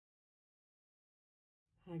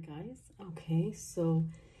Hi guys. Okay, so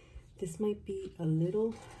this might be a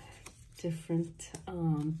little different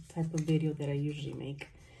type of video that I usually make.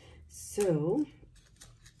 So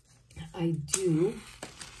I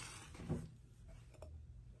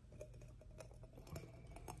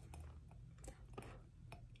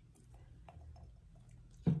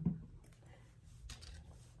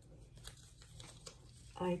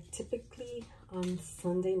typically on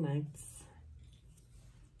Sunday nights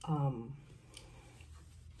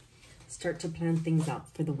start to plan things out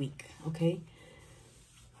for the week, okay?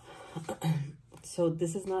 So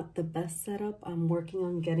this is not the best setup. I'm working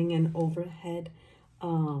on getting an overhead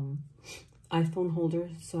iPhone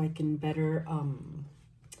holder so I can better,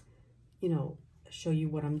 you know, show you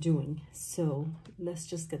what I'm doing. So let's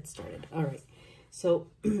just get started. All right. So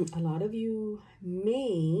a lot of you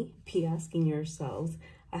may be asking yourselves,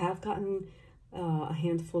 I have gotten a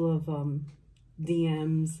handful of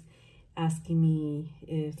DMs asking me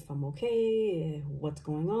if I'm okay, what's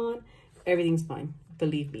going on. Everything's fine.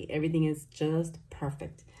 Believe me, everything is just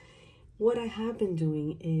perfect. What I have been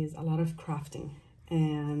doing is a lot of crafting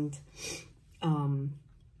and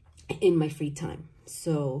in my free time.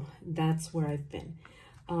 So that's where I've been.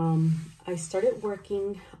 I started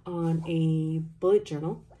working on a bullet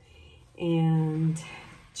journal and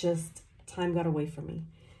just time got away from me.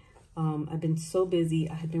 I've been so busy.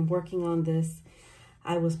 I had been working on this.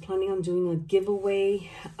 I was planning on doing a giveaway.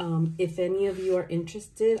 If any of you are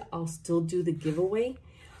interested, I'll still do the giveaway.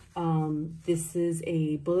 This is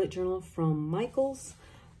a bullet journal from Michael's.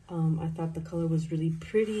 I thought the color was really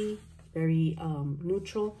pretty, very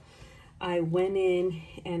neutral. I went in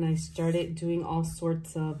and I started doing all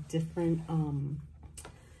sorts of different,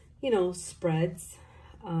 you know, spreads.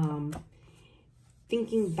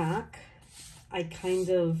 Thinking back, I kind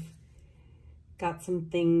of got some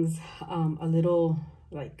things a little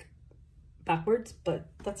like backwards, but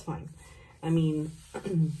that's fine. I mean,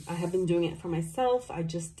 I have been doing it for myself. I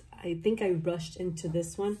think I rushed into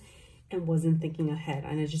this one and wasn't thinking ahead,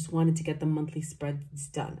 and I just wanted to get the monthly spreads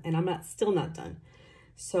done, and I'm still not done.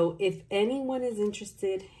 So if anyone is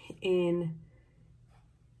interested in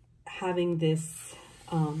having this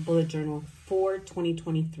bullet journal for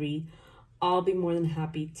 2023, I'll be more than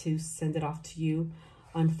happy to send it off to you.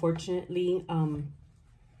 Unfortunately,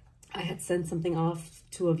 I had sent something off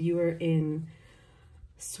to a viewer in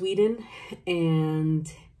Sweden, and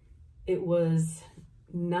it was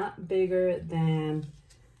not bigger than,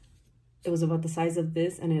 it was about the size of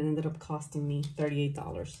this, and it ended up costing me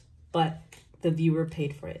 $38, but the viewer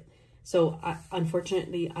paid for it. So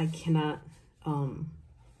unfortunately, I cannot,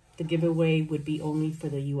 the giveaway would be only for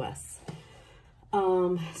the US.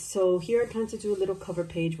 So here I plan to do a little cover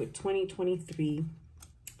page with 2023.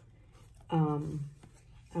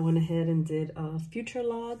 I went ahead and did a future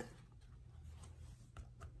log,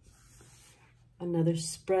 another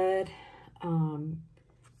spread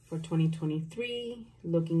for 2023,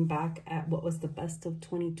 looking back at what was the best of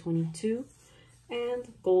 2022,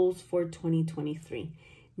 and goals for 2023.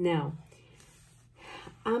 Now,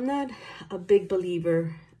 I'm not a big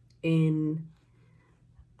believer in,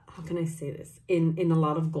 how can I say this, in a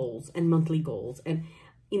lot of goals and monthly goals. And,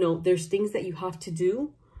 you know, there's things that you have to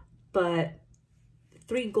do, but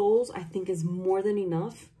 3 goals, I think, is more than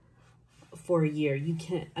enough for a year. You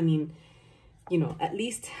can't, I mean, you know, at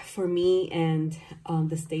least for me and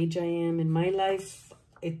the stage I am in my life,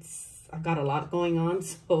 I've got a lot going on,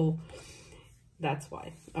 so that's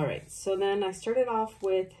why. All right, so then I started off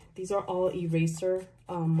with, these are all eraser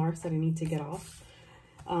marks that I need to get off.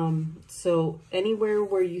 So anywhere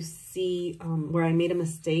where you see where I made a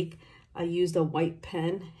mistake, I used a white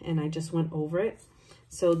pen and I just went over it.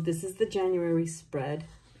 So this is the January spread,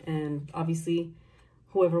 and obviously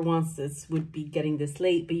whoever wants this would be getting this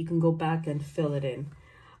late, but you can go back and fill it in.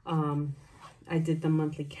 I did the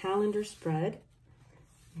monthly calendar spread,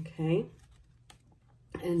 okay?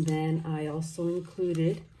 And then I also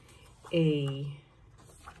included a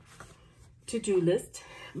to-do list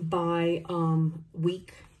by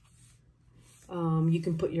week. You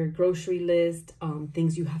can put your grocery list,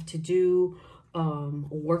 things you have to do,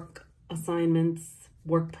 work assignments,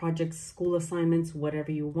 work projects, school assignments,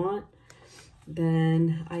 whatever you want.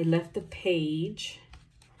 Then I left the page,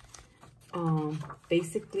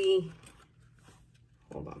 basically,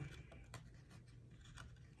 hold on.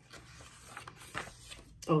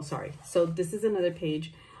 Oh, sorry. So this is another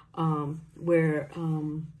page where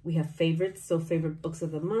we have favorites. So favorite books of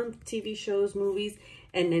the month, TV shows, movies,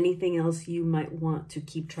 and anything else you might want to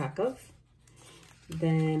keep track of.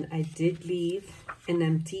 Then I did leave an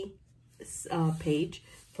empty page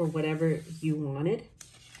for whatever you wanted.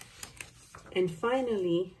 And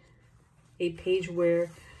finally, a page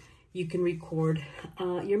where you can record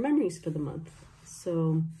your memories for the month.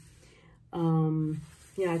 So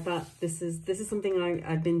yeah, I thought this is something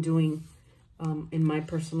I've been doing in my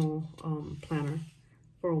personal planner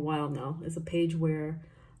for a while now. It's a page where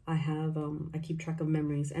I have I keep track of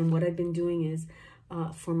memories. And what I've been doing is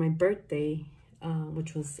for my birthday,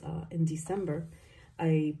 which was in December,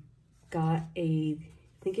 I got I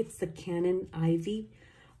think it's the Canon Ivy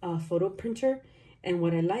photo printer. And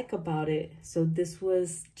what I like about it, so this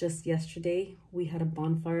was just yesterday, we had a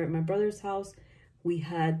bonfire at my brother's house. We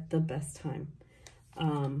had the best time.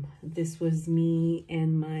 This was me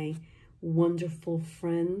and my wonderful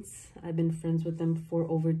friends. I've been friends with them for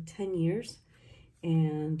over 10 years.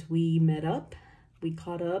 And we met up, we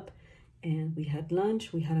caught up, and we had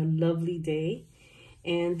lunch. We had a lovely day.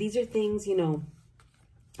 And these are things, you know,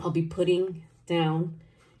 I'll be putting down,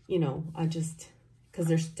 you know, because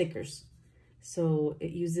they're stickers. So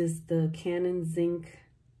it uses the Canon Zinc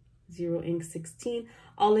Zero Ink 16.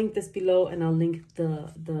 I'll link this below, and I'll link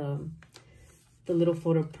the little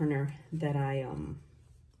photo printer that I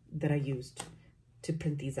used to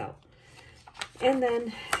print these out. And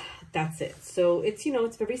then that's it. So it's, you know,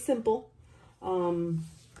 it's very simple.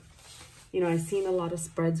 You know, I've seen a lot of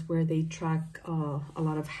spreads where they track a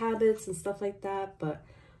lot of habits and stuff like that, but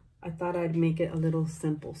I thought I'd make it a little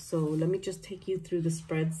simple. So let me just take you through the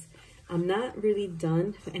spreads. I'm not really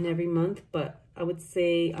done in every month, but I would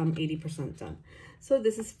say I'm 80% done. So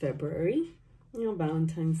this is February, you know,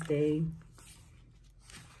 Valentine's Day.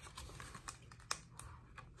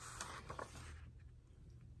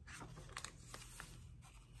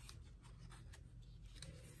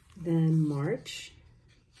 Then March.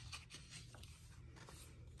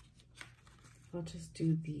 I'll just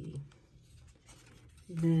do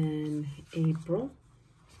then April.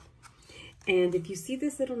 And if you see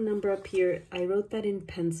this little number up here, I wrote that in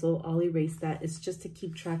pencil. I'll erase that. It's just to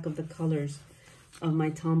keep track of the colors of my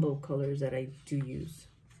Tombow colors that I do use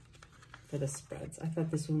for the spreads. I thought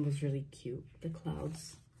this one was really cute, the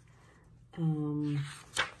clouds.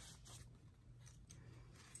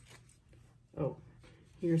 Oh,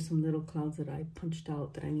 here are some little clouds that I punched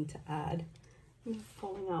out that I need to add. I'm just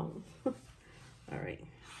falling out. All right,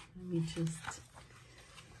 let me just...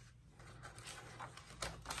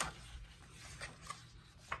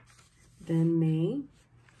 Then May.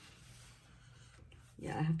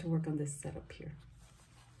 Yeah, I have to work on this setup here.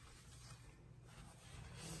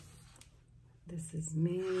 This is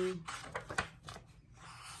May.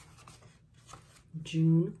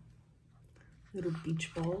 June. Little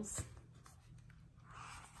beach balls.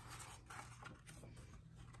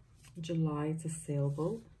 July, it's a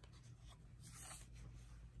sailboat.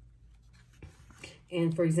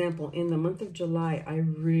 And for example, in the month of July, I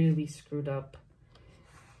really screwed up.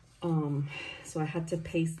 So I had to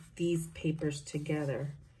paste these papers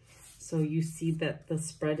together. So you see that the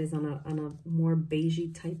spread is on a more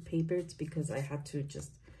beigey type paper. It's because I had to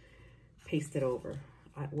just paste it over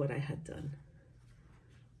what I had done.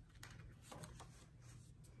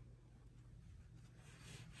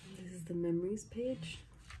 This is the memories page.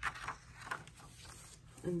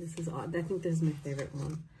 And this is odd. I think this is my favorite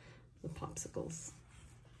one, the popsicles.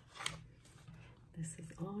 This is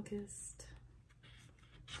August.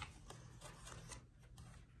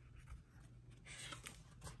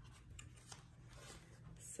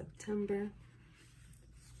 September.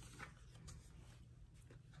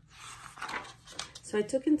 So I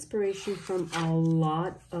took inspiration from a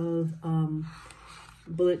lot of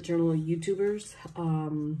bullet journal YouTubers.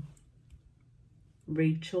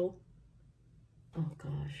 Rachel. Oh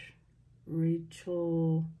gosh.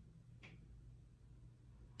 Rachel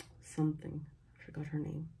something. I forgot her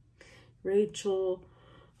name. Rachel,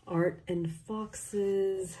 Art and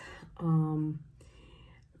Foxes,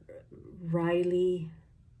 Riley.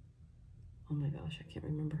 Oh my gosh, I can't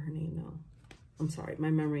remember her name now. I'm sorry, my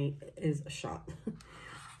memory is shot.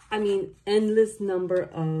 I mean, endless number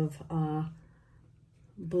of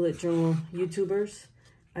bullet journal YouTubers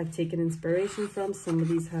I've taken inspiration from. Some of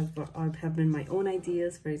these have been my own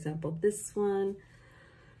ideas. For example, this one.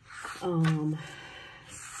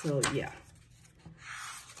 So yeah.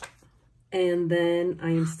 And then I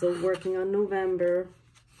am still working on November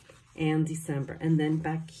and December. And then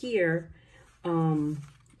back here, I'm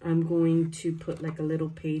going to put like a little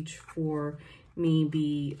page for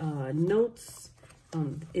maybe notes.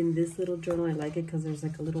 In this little journal, I like it because there's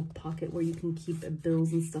like a little pocket where you can keep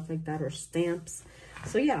bills and stuff like that, or stamps.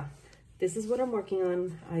 So yeah, this is what I'm working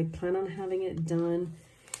on. I plan on having it done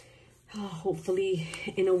hopefully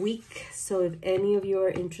in a week. So if any of you are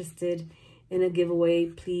interested in a giveaway,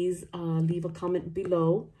 please leave a comment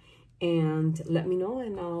below, and let me know,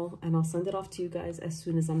 and I'll send it off to you guys as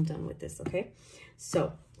soon as I'm done with this. Okay,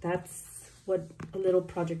 so that's what a little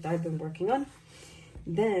project I've been working on.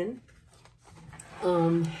 Then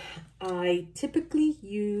I typically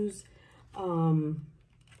use a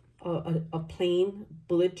plain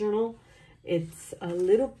bullet journal. It's a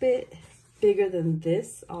little bit bigger than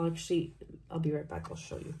this. I'll be right back. I'll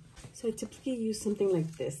show you. So I typically use something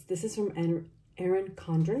like this. This is from Erin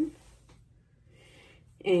Condren,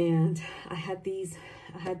 and I had these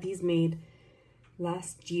made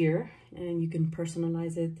last year, and you can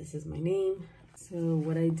personalize it. This is my name. So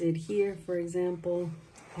what I did here, for example,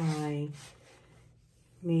 I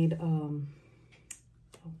made oh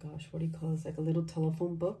gosh, what do you call this, like a little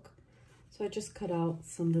telephone book. So I just cut out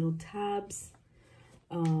some little tabs.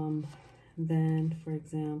 Then, for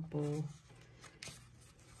example,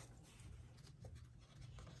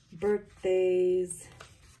 birthdays,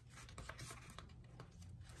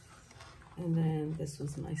 and then this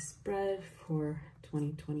was my spread for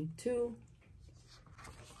 2022.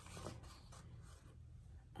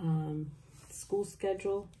 School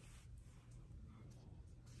schedule.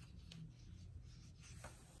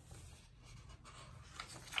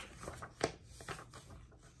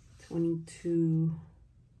 '22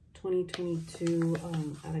 2022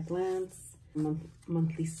 at a glance,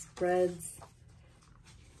 monthly spreads.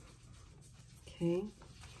 Okay,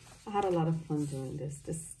 I had a lot of fun doing this.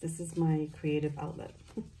 This is my creative outlet.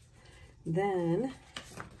 Then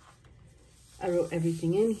I wrote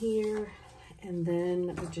everything in here, and then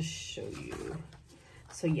let me just show you.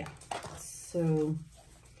 So yeah, so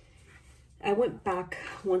I went back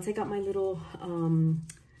once I got my little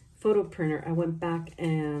photo printer. I went back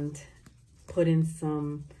and put in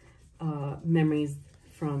some memories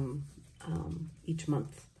from each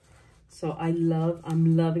month. So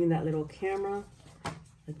I'm loving that little camera.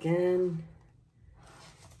 Again,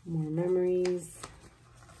 more memories.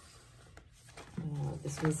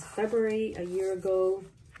 This was February, a year ago.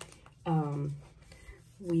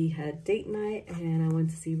 We had date night, and I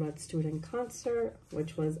went to see Rod Stewart in concert,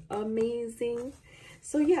 which was amazing.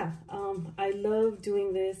 So yeah, I love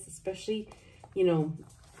doing this, especially, you know,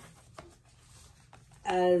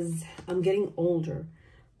 as I'm getting older.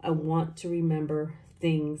 I want to remember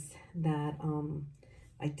things that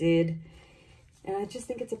I did, and I just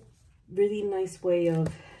think it's a really nice way of,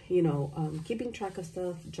 you know, keeping track of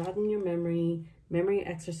stuff, jogging your memory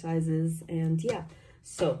exercises. And yeah,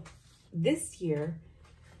 so this year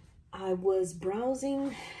I was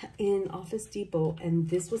browsing in Office Depot, and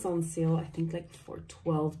this was on sale, I think like for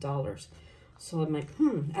 $12. So I'm like,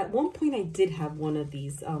 at one point I did have one of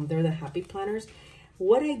these. They're the Happy Planners.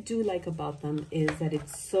 What I do like about them is that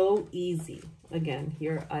it's so easy. Again,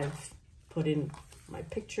 here I've put in my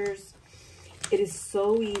pictures. It is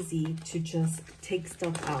so easy to just take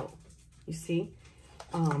stuff out, you see?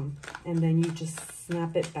 And then you just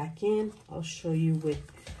snap it back in. I'll show you with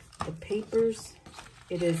the papers.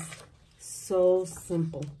 It is so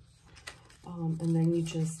simple. And then they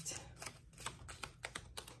just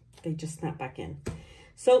snap back in.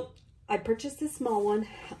 So I purchased this small one.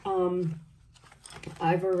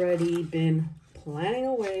 I've already been planning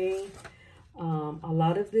away. A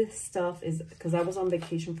lot of this stuff is because I was on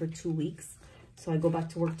vacation for 2 weeks. So I go back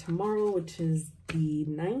to work tomorrow, which is the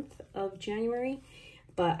 9th of January.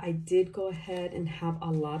 But I did go ahead and have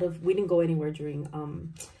a lot of, we didn't go anywhere during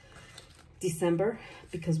December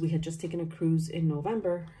because we had just taken a cruise in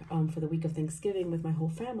November for the week of Thanksgiving with my whole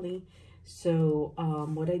family. So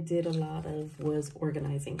what I did a lot of was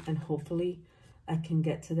organizing, and hopefully I can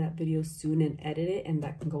get to that video soon and edit it, and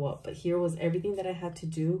that can go up. But here was everything that I had to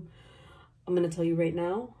do. I'm going to tell you right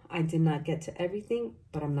now, I did not get to everything,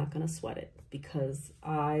 but I'm not going to sweat it because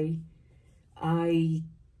I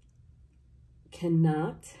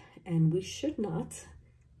cannot, and we should not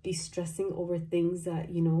be stressing over things that,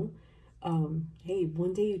 you know, hey,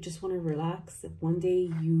 one day you just want to relax. If one day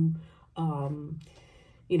you,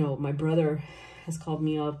 you know, my brother has called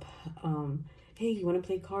me up, hey, you want to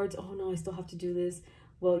play cards? Oh no, I still have to do this.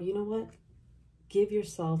 Well, you know what? Give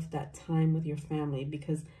yourself that time with your family,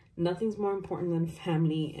 because nothing's more important than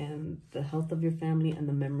family and the health of your family and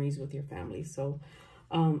the memories with your family. So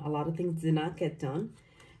a lot of things did not get done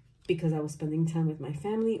because I was spending time with my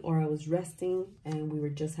family, or I was resting and we were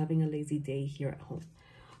just having a lazy day here at home.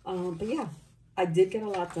 But yeah, I did get a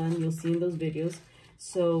lot done. You'll see in those videos.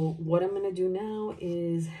 So what I'm going to do now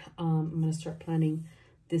is I'm going to start planning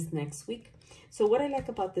this next week. So what I like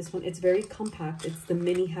about this one, it's very compact. It's the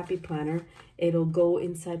mini Happy Planner. It'll go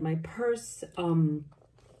inside my purse.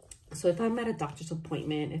 So if I'm at a doctor's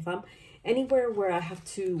appointment, if I'm anywhere where I have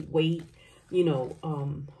to wait, you know,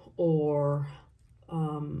 or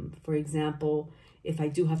For example, if I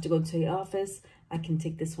do have to go to the office, I can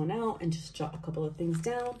take this one out and just jot a couple of things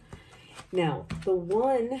down. Now, the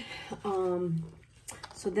one,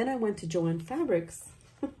 so then I went to Joann Fabrics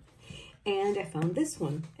and I found this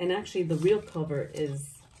one. And actually the real cover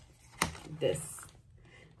is this.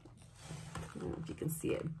 I don't know if you can see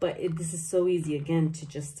it, but this is so easy again to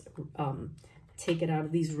just take it out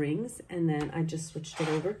of these rings. And then I just switched it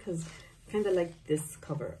over because I kind of like this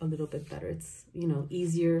cover a little bit better. It's, you know,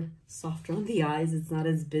 easier, softer on the eyes. It's not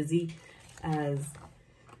as busy as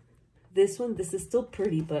this one. This is still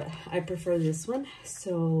pretty, but I prefer this one.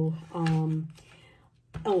 So,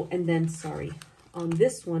 oh, and then, sorry, on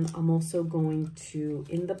this one, I'm also going to,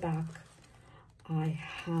 in the back, I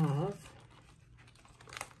have,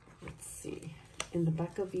 let's see, in the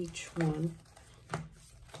back of each one,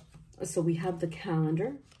 so we have the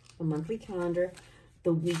calendar, the monthly calendar,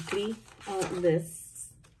 the weekly lists,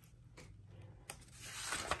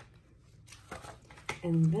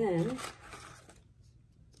 and then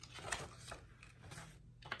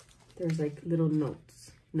there's like little note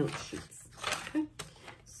sheets. Okay,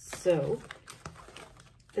 so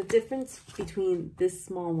the difference between this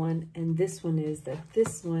small one and this one is that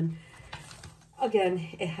this one, again,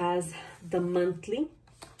 it has the monthly,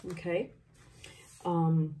 okay,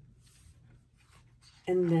 and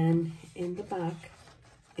then in the back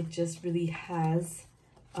it just really has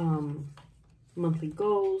monthly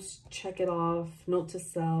goals, check it off, note to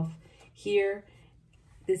self. Here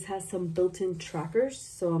this has some built-in trackers,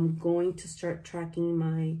 so I'm going to start tracking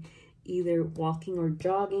my either walking or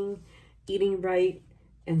jogging, eating right,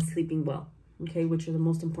 and sleeping well, okay, which are the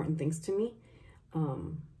most important things to me.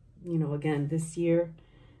 You know, again, this year,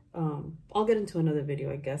 I'll get into another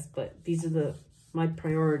video, I guess, but these are my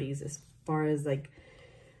priorities as far as like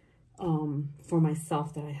for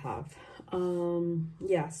myself that I have.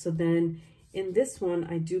 Yeah, so then in this one,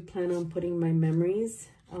 I do plan on putting my memories.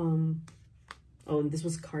 Oh, and this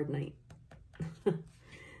was card night.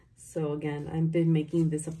 So again, I've been making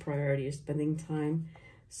this a priority of spending time.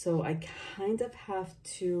 So I kind of have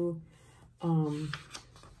to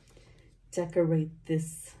decorate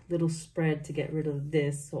this little spread to get rid of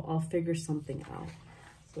this. So I'll figure something out.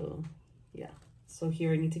 So yeah, so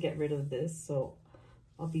here I need to get rid of this. So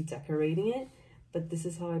I'll be decorating it, but this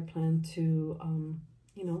is how I plan to,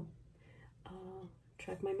 you know,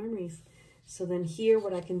 track my memories. So then here,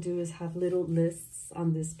 what I can do is have little lists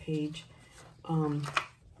on this page.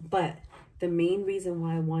 But the main reason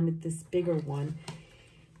why I wanted this bigger one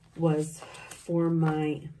was for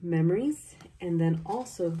my memories. And then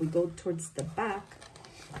also if we go towards the back,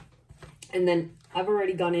 and then I've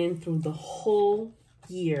already gone in through the whole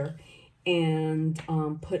year and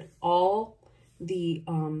put all the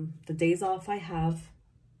days off I have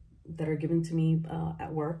that are given to me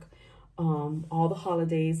at work, all the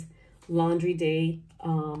holidays, laundry day,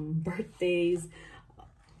 birthdays.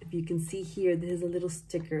 If you can see here, there's a little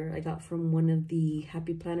sticker I got from one of the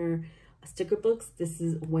Happy Planner sticker books. This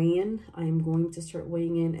is weigh-in. I'm going to start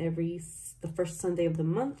weighing in the first Sunday of the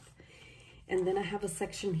month. And then I have a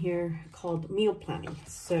section here called meal planning.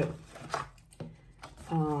 So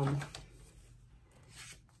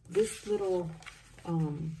this little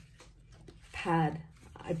pad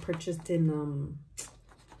I purchased in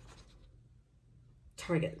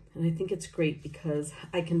Target, and I think it's great because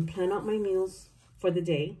I can plan out my meals for the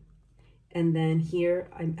day, and then here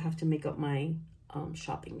I have to make up my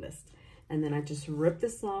shopping list, and then I just rip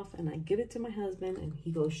this off and I give it to my husband and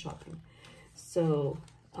he goes shopping. So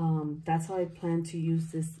that's how I plan to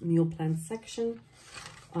use this meal plan section.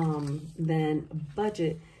 Then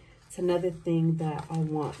budget, it's another thing that I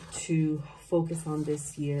want to focus on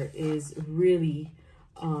this year, is really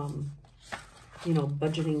you know,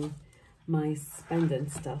 budgeting my spend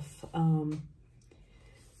and stuff.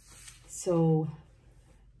 So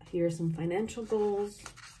here are some financial goals.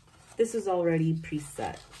 This is already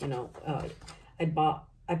preset, you know.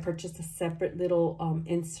 I purchased a separate little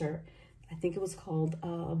insert. I think it was called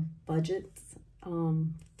budgets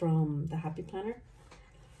from the Happy Planner.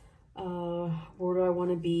 Where do I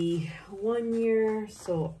want to be 1 year?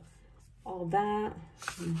 So all that,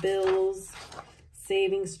 bills,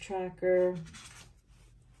 savings tracker.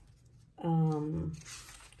 I'm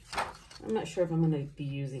not sure if I'm going to be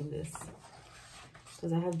using this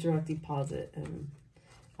because I have direct deposit, and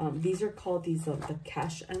these are called the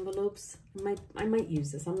cash envelopes. I might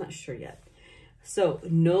use this. I'm not sure yet. So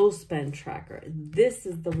no spend tracker. This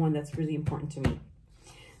is the one that's really important to me.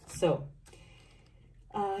 So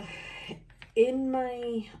in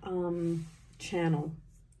my channel,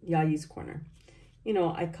 Yayis Corner, you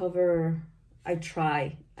know, I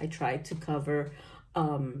try to cover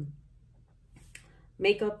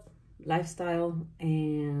makeup, lifestyle,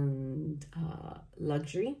 and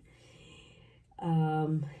luxury.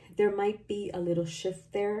 There might be a little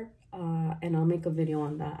shift there, and I'll make a video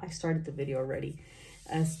on that. I started the video already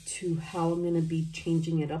as to how I'm going to be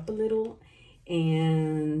changing it up a little.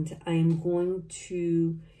 And I'm going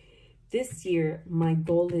to, this year, my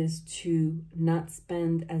goal is to not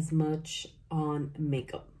spend as much on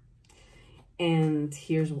makeup. And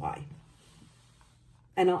here's why.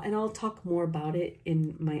 And I'll talk more about it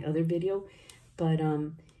in my other video. But,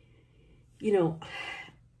 you know,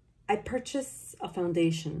 I purchased a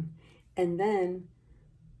foundation, and then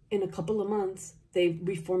in a couple of months, they've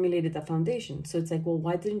reformulated the foundation. So it's like, well,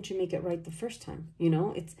 why didn't you make it right the first time? You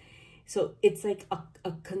know, it's like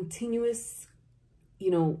a continuous,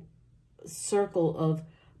 you know, circle of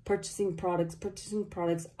purchasing products.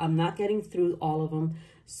 I'm not getting through all of them.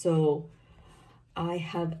 So I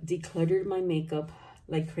have decluttered my makeup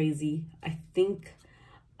like crazy. I think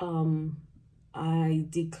I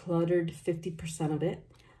decluttered 50% of it.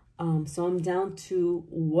 So I'm down to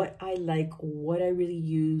what I like, what I really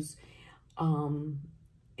use. And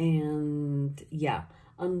yeah,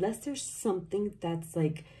 unless there's something that's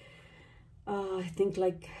like, I think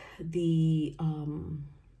like the,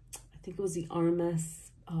 I think it was the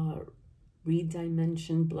RMS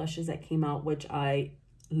Redimension blushes that came out, which I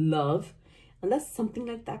love. Unless something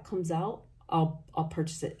like that comes out, I'll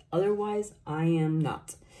purchase it. Otherwise, I am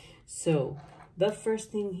not. So the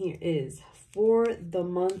first thing here is for the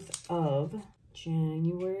month of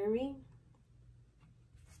January.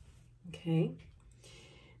 Okay.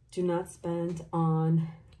 Do not spend on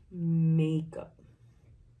makeup.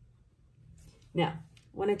 Now,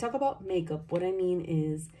 when I talk about makeup, what I mean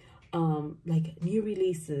is like new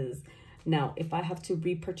releases. Now, if I have to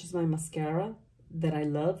repurchase my mascara that I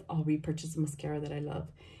love, I'll repurchase the mascara that I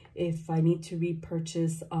love. If I need to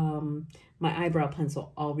repurchase my eyebrow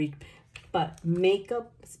pencil, but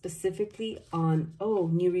makeup specifically on, oh,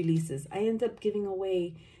 new releases. I end up giving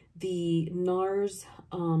away the NARS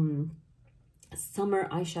summer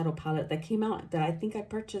eyeshadow palette that came out, that I think I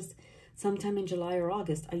purchased sometime in July or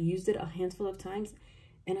August. I used it a handful of times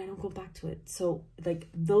and I don't go back to it. So like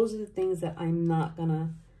those are the things that I'm not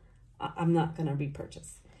gonna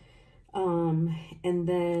repurchase. And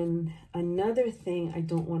then another thing I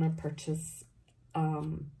don't want to purchase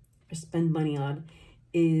or spend money on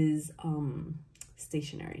is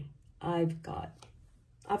stationery. I've got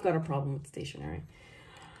a problem with stationery.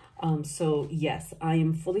 So yes, I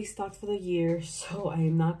am fully stocked for the year, so I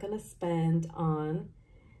am not gonna spend on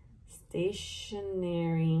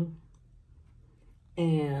stationery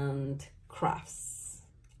and crafts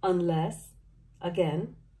unless,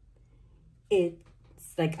 again,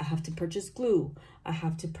 it's like I have to purchase glue, I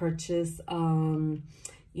have to purchase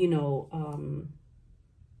you know,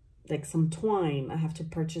 like some twine, I have to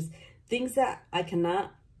purchase things that I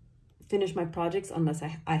cannot finish my projects unless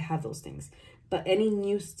I have those things. But any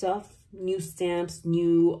new stuff, new stamps,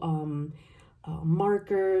 new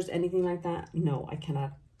markers, anything like that, no, I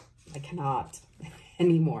cannot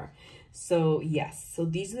anymore. So yes, so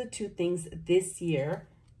these are the two things this year.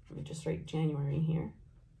 Let me just write January here,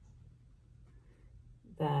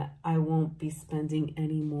 that I won't be spending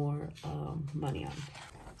any more money on.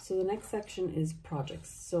 So the next section is projects.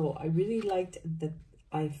 So I really liked that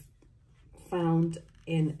I found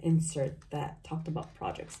an insert that talked about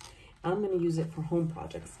projects. I'm going to use it for home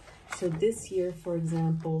projects. So this year, for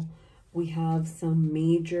example, we have some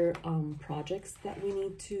major projects that we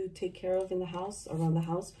need to take care of in the house, around the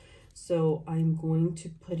house. So I'm going to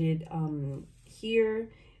put it here,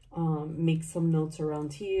 make some notes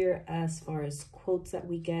around here as far as quotes that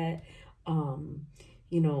we get,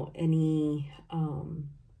 you know, any,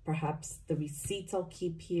 perhaps the receipts I'll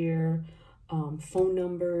keep here, phone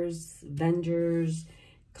numbers, vendors,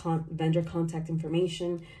 vendor contact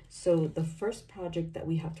information. So the first project that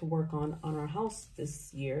we have to work on our house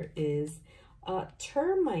this year is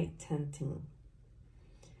termite tenting.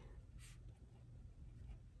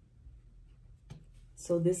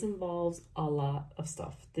 So this involves a lot of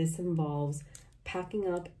stuff. This involves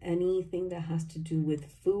packing up anything that has to do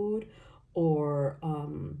with food or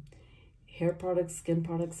hair products, skin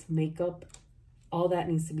products, makeup. All that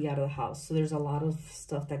needs to be out of the house. So there's a lot of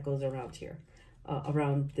stuff that goes around here,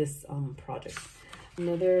 around this project.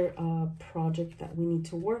 Another project that we need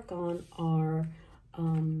to work on are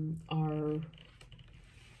our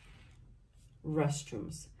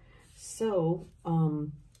restrooms. So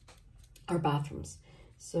our bathrooms.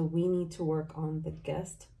 So we need to work on the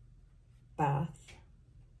guest bath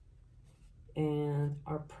and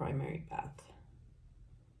our primary bath.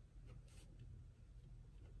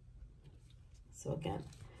 So again,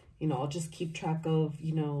 you know, I'll just keep track of,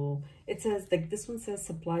 you know, it says, like this one says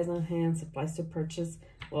supplies on hand, supplies to purchase.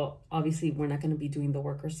 Well, obviously we're not going to be doing the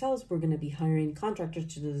work ourselves. We're going to be hiring contractors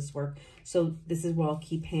to do this work. So this is where I'll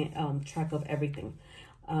keep track of everything.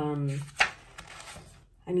 I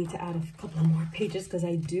need to add a couple more pages because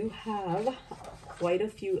I do have quite a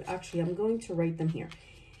few. Actually, I'm going to write them here.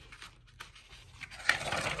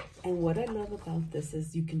 And what I love about this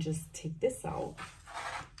is you can just take this out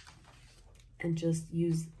and just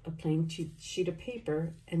use a plain sheet of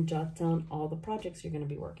paper and jot down all the projects you're going to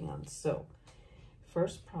be working on. So,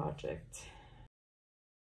 first project.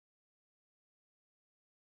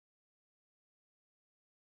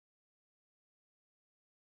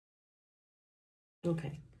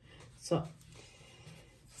 Okay, so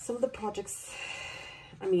some of the projects,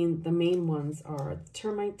 I mean, the main ones are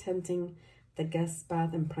termite tenting, the guest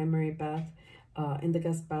bath and primary bath. In the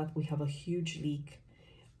guest bath, we have a huge leak.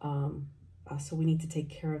 So we need to take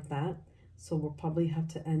care of that. So we'll probably have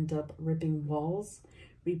to end up ripping walls,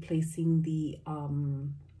 replacing the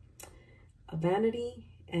vanity,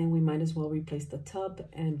 and we might as well replace the tub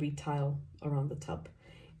and retile around the tub.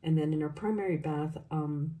 And then in our primary bath,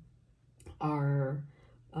 our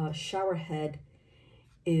shower head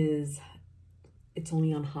it's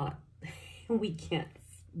only on hot. we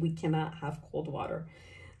cannot have cold water.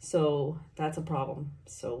 So that's a problem.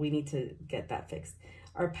 So we need to get that fixed.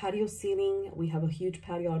 Our patio ceiling, we have a huge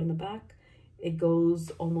patio out in the back. It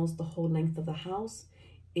goes almost the whole length of the house.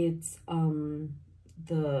 It's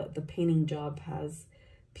the painting job has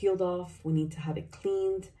peeled off. We need to have it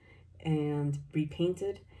cleaned and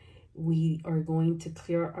repainted. We are going to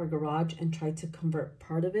clear our garage and try to convert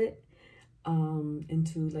part of it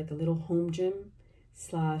into like a little home gym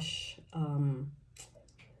slash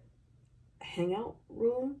hangout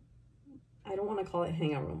room. I don't want to call it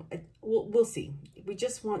hangout room. We'll see. We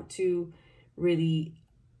just want to really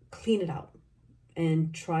clean it out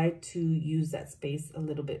and try to use that space a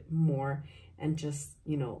little bit more and just,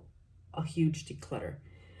 you know, a huge declutter.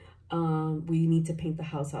 We need to paint the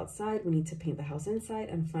house outside. We need to paint the house inside.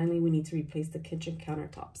 And finally, we need to replace the kitchen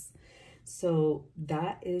countertops. So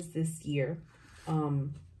that is this year.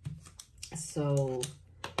 So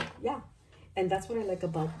yeah. And that's what I like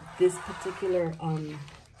about this particular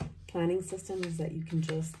planning system is that you can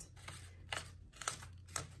just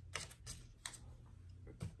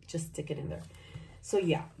stick it in there. So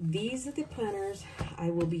yeah, these are the planners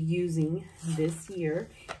I will be using this year.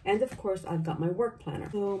 And of course, I've got my work planner.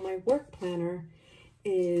 So my work planner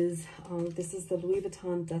is, this is the Louis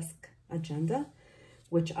Vuitton desk agenda,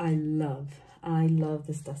 which I love. I love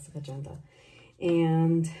this desk agenda.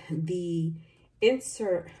 And the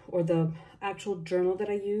insert or the actual journal that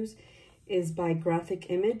I use is by Graphic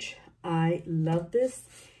Image. I love this.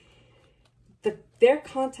 Their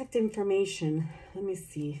contact information, let me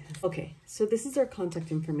see. Okay, so this is their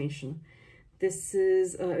contact information. This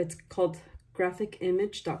is, it's called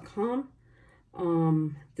graphicimage.com.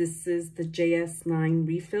 This is the JS9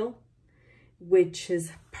 refill, which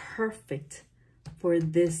is perfect for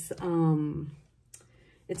this.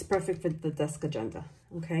 It's perfect for the desk agenda,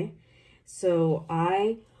 okay? So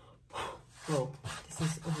oh, this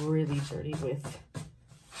is really dirty with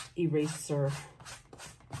eraser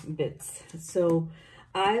bits. So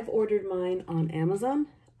I've ordered mine on Amazon.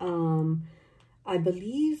 I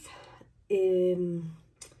believe it's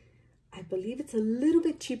a little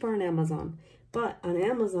bit cheaper on Amazon, but on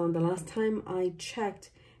Amazon, the last time I checked,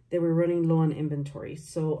 they were running low on inventory.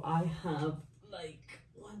 So I have like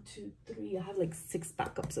 1, 2, 3, I have like 6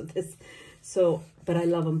 backups of this. So, but I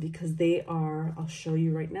love them because they are, I'll show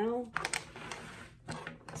you right now.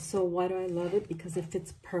 So why do I love it? Because it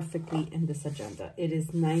fits perfectly in this agenda. It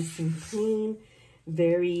is nice and clean,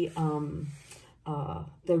 very, the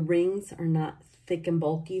rings are not thick and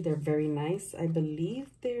bulky. They're very nice. I believe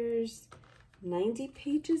there's 90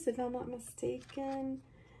 pages, if I'm not mistaken.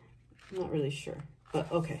 I'm not really sure,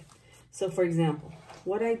 but okay. So for example,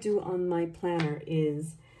 what I do on my planner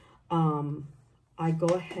is, I go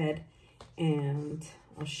ahead and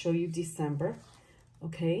I'll show you December,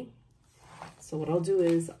 okay? So what I'll do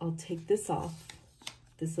is I'll take this off,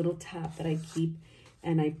 this little tab that I keep,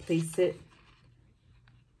 and I place it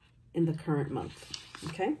in the current month,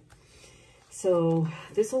 okay? So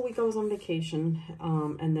this whole week I was on vacation,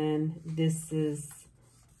 and then this is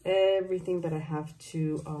everything that I have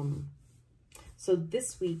to, so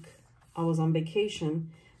this week I was on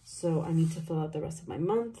vacation, so I need to fill out the rest of my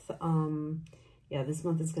month. Yeah, this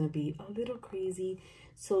month is going to be a little crazy.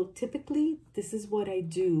 So typically, this is what I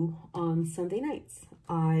do on Sunday nights.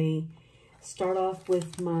 I start off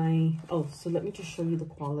with my, oh, so let me just show you the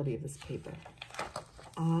quality of this paper.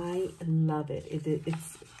 I love it.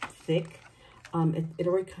 It's thick. It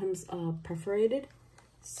already comes perforated.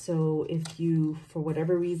 So if you, for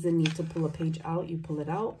whatever reason, need to pull a page out, you pull it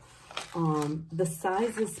out. The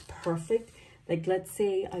size is perfect. Like, let's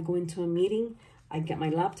say I go into a meeting, I get my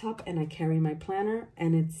laptop and I carry my planner,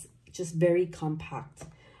 and it's just very compact.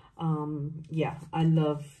 Yeah, I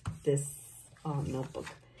love this notebook.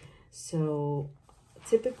 So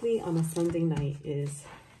typically on a Sunday night is,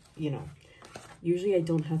 you know, usually I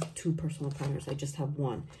don't have 2 personal planners. I just have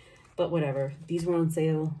 1. But whatever. These were on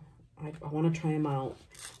sale. I want to try them out.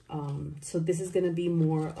 So this is going to be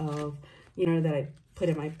more of, you know, that I put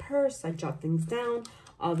in my purse. I jot things down.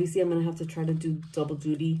 Obviously, I'm going to have to try to do double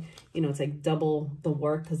duty. You know, it's like double the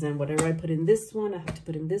work, because then whatever I put in this one, I have to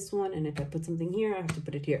put in this one. And if I put something here, I have to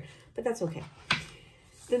put it here. But that's okay.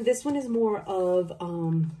 Then this one is more of,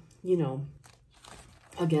 you know,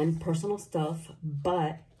 again, personal stuff.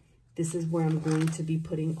 But this is where I'm going to be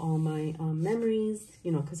putting all my memories,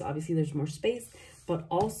 you know, because obviously there's more space. But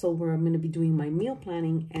also where I'm going to be doing my meal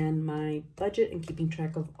planning and my budget and keeping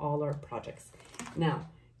track of all our projects. Now,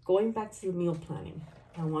 going back to the meal planning,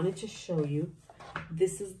 I wanted to show you,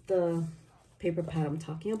 this is the paper pad I'm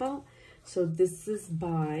talking about. So this is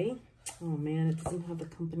by, oh man, it doesn't have the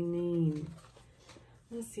company name.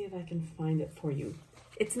 Let's see if I can find it for you.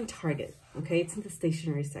 It's in Target, okay? It's in the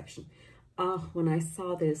stationery section. When I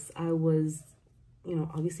saw this, I was, you know,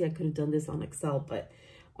 obviously I could have done this on Excel, but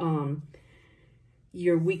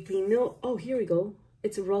your weekly meal, oh, here we go.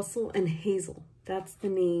 It's Russell+Hazel. That's the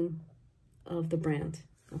name of the brand,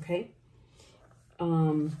 okay?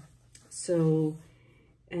 So,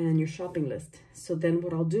 and your shopping list. So then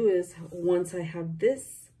what I'll do is, once I have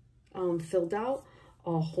this filled out,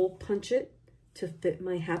 I'll hole punch it to fit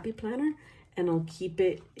my happy planner, and I'll keep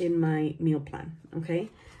it in my meal plan, okay?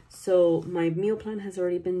 So my meal plan has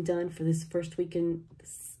already been done for this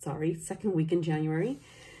second week in January.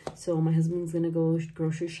 So my husband's gonna go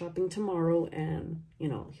grocery shopping tomorrow, and you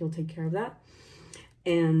know, he'll take care of that.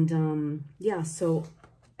 And yeah, so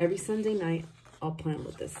every Sunday night I'll plan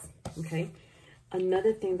with this, okay?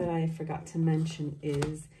 Another thing that I forgot to mention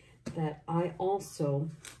is that I also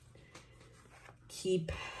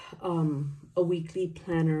keep a weekly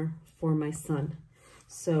planner for my son.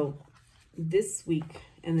 So this week,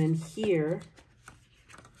 and then here,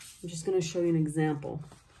 I'm just going to show you an example,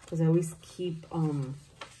 because I always keep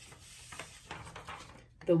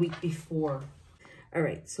the week before. All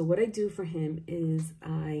right, so what I do for him is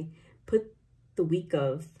I put the week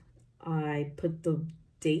of, I put the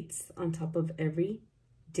dates on top of every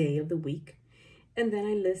day of the week, and then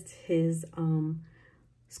I list his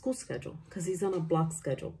school schedule, because he's on a block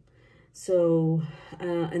schedule. So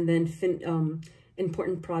and then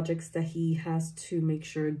important projects that he has to make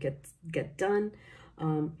sure get done.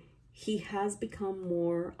 He has become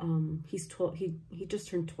more, he's 12, he just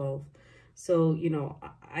turned 12. So, you know,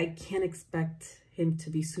 I can't expect him to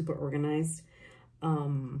be super organized.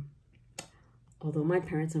 Although my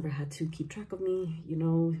parents never had to keep track of me, you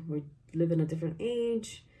know, we live in a different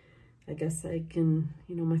age. I guess I can,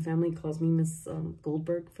 you know, my family calls me Miss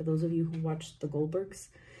Goldberg, for those of you who watched the Goldbergs.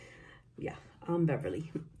 Yeah, I'm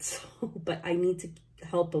Beverly. So, but I need to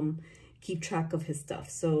help him keep track of his stuff.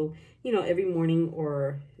 So, you know, every morning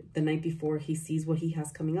or the night before he sees what he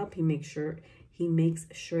has coming up, he makes sure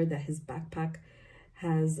that his backpack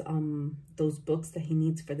has those books that he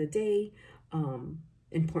needs for the day,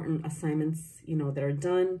 important assignments, you know, that are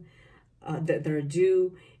done, that are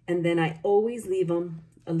due. And then I always leave him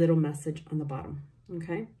a little message on the bottom,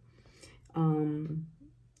 okay?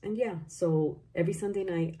 And yeah, so every Sunday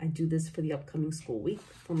night I do this for the upcoming school week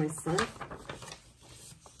for my son,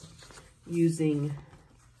 using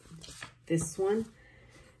this one.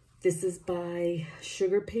 This is by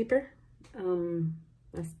Sugar Paper.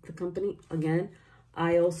 That's the company. Again,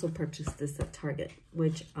 I also purchased this at Target,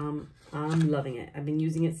 which I'm loving it. I've been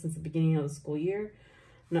using it since the beginning of the school year.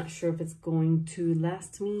 Not sure if it's going to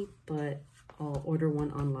last me, but I'll order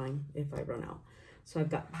one online if I run out. So I've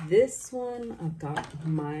got this one. I've got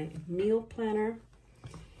my meal planner.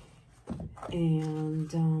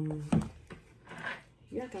 And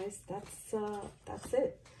yeah, guys, that's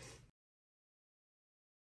it.